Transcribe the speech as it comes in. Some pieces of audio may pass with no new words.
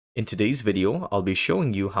In today's video, I'll be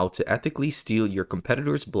showing you how to ethically steal your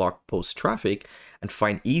competitor's blog post traffic and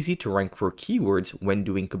find easy to rank for keywords when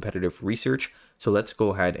doing competitive research. So let's go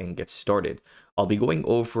ahead and get started. I'll be going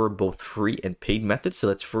over both free and paid methods. So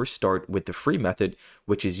let's first start with the free method,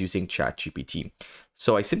 which is using ChatGPT.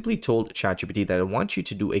 So I simply told ChatGPT that I want you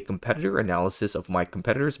to do a competitor analysis of my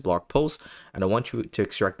competitor's blog post, and I want you to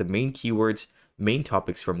extract the main keywords, main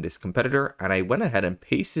topics from this competitor, and I went ahead and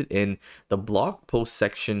pasted in the blog post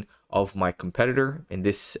section of my competitor. In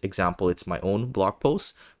this example, it's my own blog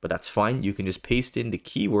post, but that's fine. You can just paste in the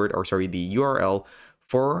keyword, or sorry, the URL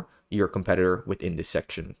for your competitor within this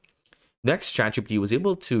section. Next, ChatGPT was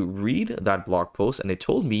able to read that blog post, and it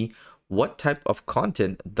told me what type of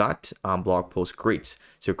content that blog post creates.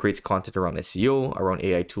 So it creates content around SEO, around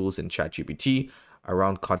AI tools in ChatGPT,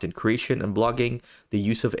 around content creation and blogging, the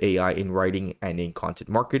use of AI in writing and in content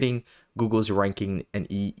marketing, Google's ranking and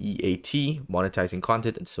EEAT, monetizing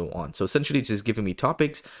content, and so on. So essentially it's just giving me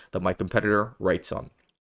topics that my competitor writes on.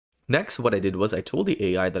 Next, what I did was I told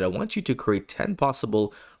the AI that I want you to create 10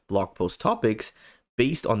 possible blog post topics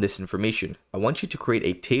based on this information. I want you to create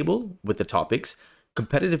a table with the topics,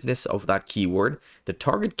 competitiveness of that keyword, the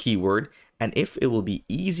target keyword, and if it will be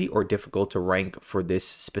easy or difficult to rank for this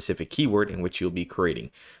specific keyword in which you'll be creating.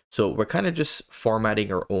 So we're kind of just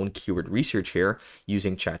formatting our own keyword research here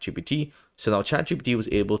using ChatGPT. So now ChatGPT was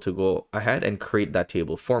able to go ahead and create that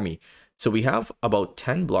table for me. So we have about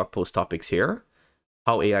 10 blog post topics here.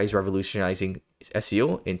 How AI is revolutionizing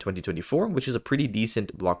SEO in 2024, which is a pretty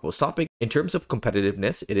decent blog post topic. In terms of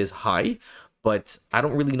competitiveness, it is high, but I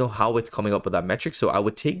don't really know how it's coming up with that metric. So I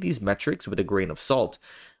would take these metrics with a grain of salt.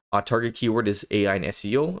 Target keyword is AI and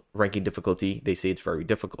SEO. Ranking difficulty, they say it's very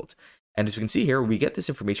difficult. And as we can see here, we get this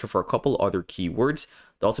information for a couple other keywords.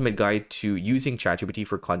 The ultimate guide to using ChatGPT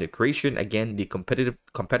for content creation. Again, the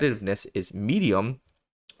competitiveness is medium,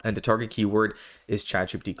 and the target keyword is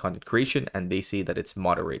ChatGPT content creation, and they say that it's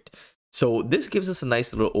moderate. So this gives us a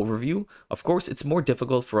nice little overview. Of course, it's more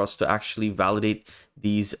difficult for us to actually validate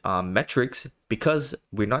these metrics because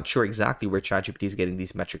we're not sure exactly where ChatGPT is getting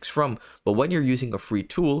these metrics from. But when you're using a free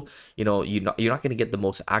tool, you're not going to get the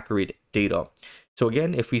most accurate data. So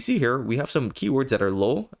again, if we see here, we have some keywords that are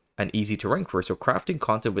low and easy to rank for. So crafting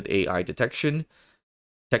content with AI detection,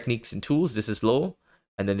 techniques and tools, this is low.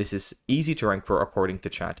 And then this is easy to rank for according to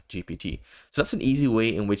ChatGPT. So that's an easy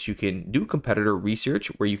way in which you can do competitor research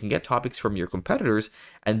where you can get topics from your competitors,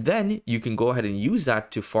 and then you can go ahead and use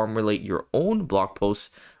that to formulate your own blog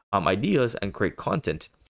posts, ideas, and create content.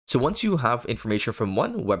 So once you have information from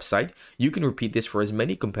one website, you can repeat this for as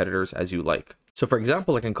many competitors as you like. So for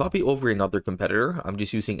example, I can copy over another competitor. I'm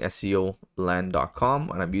just using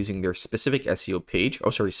SEOland.com, and I'm using their specific SEO page,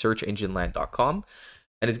 searchengineland.com,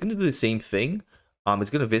 and it's going to do the same thing.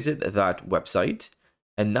 It's going to visit that website,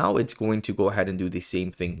 and now it's going to go ahead and do the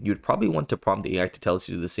same thing. You'd probably want to prompt the AI to tell it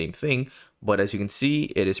to do the same thing, but as you can see,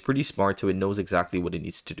 it is pretty smart, so it knows exactly what it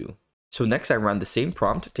needs to do. So next, I ran the same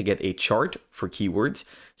prompt to get a chart for keywords.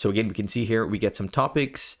 So again, we can see here, we get some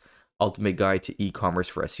topics, ultimate guide to e-commerce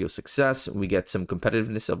for SEO success. We get some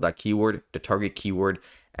competitiveness of that keyword, the target keyword,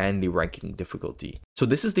 and the ranking difficulty. So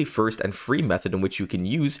this is the first and free method in which you can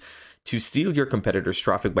use to steal your competitor's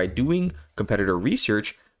traffic by doing competitor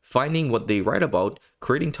research, finding what they write about,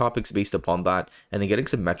 creating topics based upon that, and then getting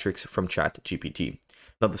some metrics from ChatGPT.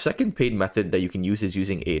 Now, the second paid method that you can use is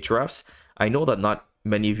using Ahrefs. I know that not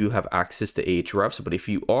many of you have access to Ahrefs, but if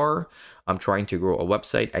you are trying to grow a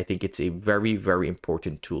website, I think it's a very, very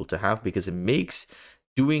important tool to have because it makes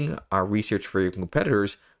doing research for your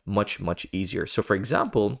competitors much easier. So for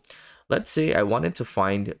example, let's say I wanted to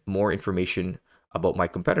find more information about my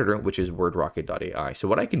competitor, which is wordrocket.ai. So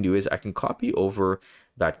what I can do is I can copy over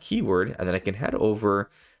that keyword, and then I can head over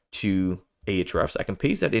to Ahrefs. I can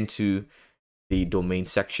paste that into the domain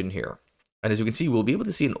section here. And as you can see, we'll be able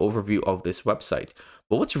to see an overview of this website.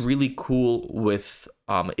 But what's really cool with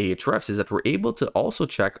Ahrefs is that we're able to also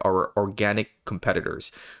check our organic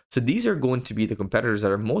competitors. So these are going to be the competitors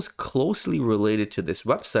that are most closely related to this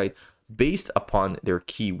website based upon their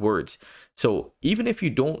keywords. So even if you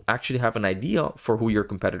don't actually have an idea for who your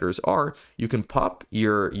competitors are, you can pop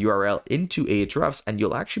your URL into Ahrefs and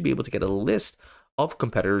you'll actually be able to get a list of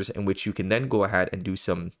competitors in which you can then go ahead and do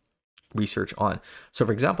some research on. So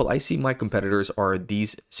for example, I see my competitors are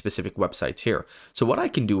these specific websites here. So what I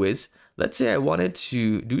can do is, let's say I wanted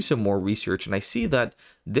to do some more research and I see that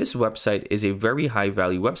this website is a very high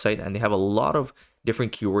value website and they have a lot of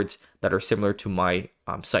different keywords that are similar to my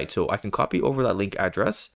site. So I can copy over that link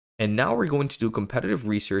address, and now we're going to do competitive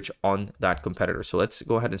research on that competitor. So let's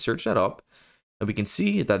go ahead and search that up, and we can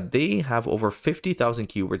see that they have over 50,000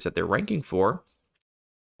 keywords that they're ranking for.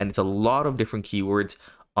 and it's a lot of different keywords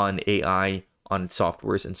on AI, on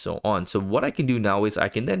softwares, and so on. So what I can do now is I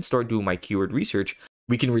can then start doing my keyword research.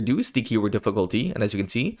 We can reduce the keyword difficulty, and as you can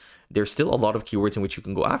see, there's still a lot of keywords in which you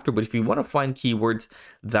can go after. But if you want to find keywords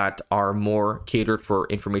that are more catered for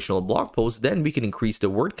informational blog posts, then we can increase the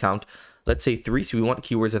word count. Let's say 3. So we want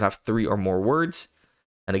keywords that have 3 or more words.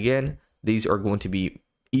 And again, these are going to be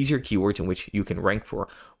easier keywords in which you can rank for.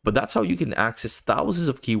 But that's how you can access thousands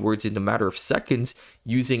of keywords in a matter of seconds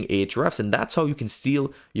using Ahrefs. And that's how you can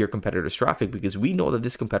steal your competitor's traffic, because we know that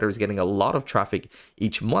this competitor is getting a lot of traffic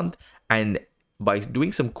each month. And by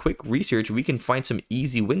doing some quick research, we can find some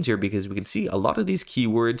easy wins here, because we can see a lot of these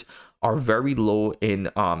keywords are very low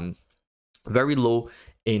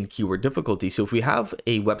in keyword difficulty. So if we have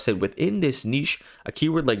a website within this niche, a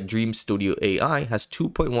keyword like Dream Studio AI has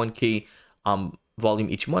 2.1K volume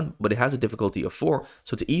each month, but it has a difficulty of 4.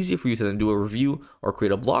 So it's easier for you to then do a review or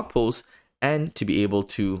create a blog post and to be able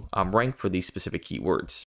to rank for these specific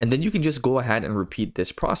keywords. And then you can just go ahead and repeat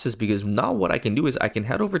this process, because now what I can do is I can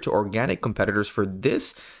head over to organic competitors for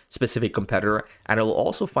this specific competitor, and I will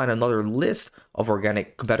also find another list of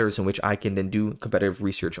organic competitors in which I can then do competitive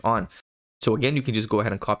research on. So again, you can just go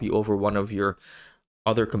ahead and copy over one of your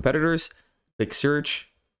other competitors, click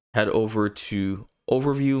search, head over to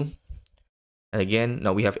overview. And again,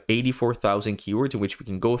 now we have 84,000 keywords in which we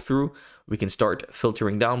can go through. We can start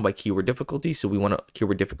filtering down by keyword difficulty. So we want a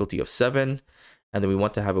keyword difficulty of 7, and then we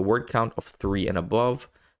want to have a word count of 3 and above.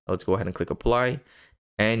 Now let's go ahead and click apply.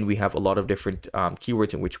 And we have a lot of different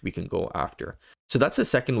keywords in which we can go after. So that's the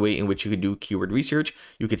second way in which you can do keyword research.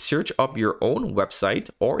 You could search up your own website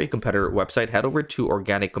or a competitor website, head over to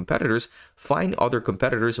organic competitors, find other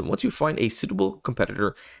competitors, and once you find a suitable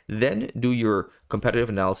competitor, then do your competitive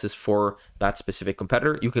analysis for that specific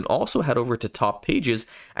competitor. You can also head over to top pages,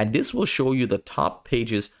 and this will show you the top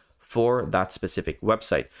pages for that specific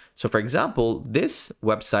website. So for example, this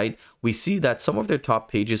website, we see that some of their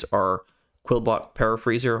top pages are Quillbot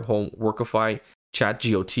Paraphraser, Home Workify,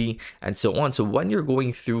 ChatGPT, and so on. So when you're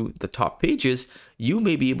going through the top pages, you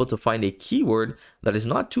may be able to find a keyword that is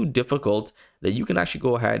not too difficult that you can actually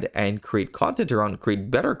go ahead and create content around, create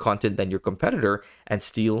better content than your competitor, and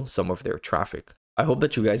steal some of their traffic. I hope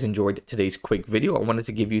that you guys enjoyed today's quick video. I wanted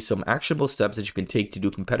to give you some actionable steps that you can take to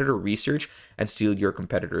do competitor research and steal your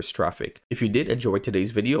competitor's traffic. If you did enjoy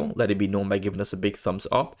today's video, let it be known by giving us a big thumbs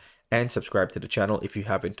up and subscribe to the channel if you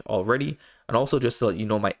haven't already. And also, just to let you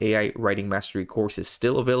know, my AI Writing Mastery course is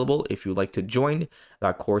still available. If you'd like to join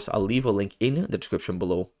that course, I'll leave a link in the description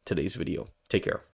below today's video. Take care.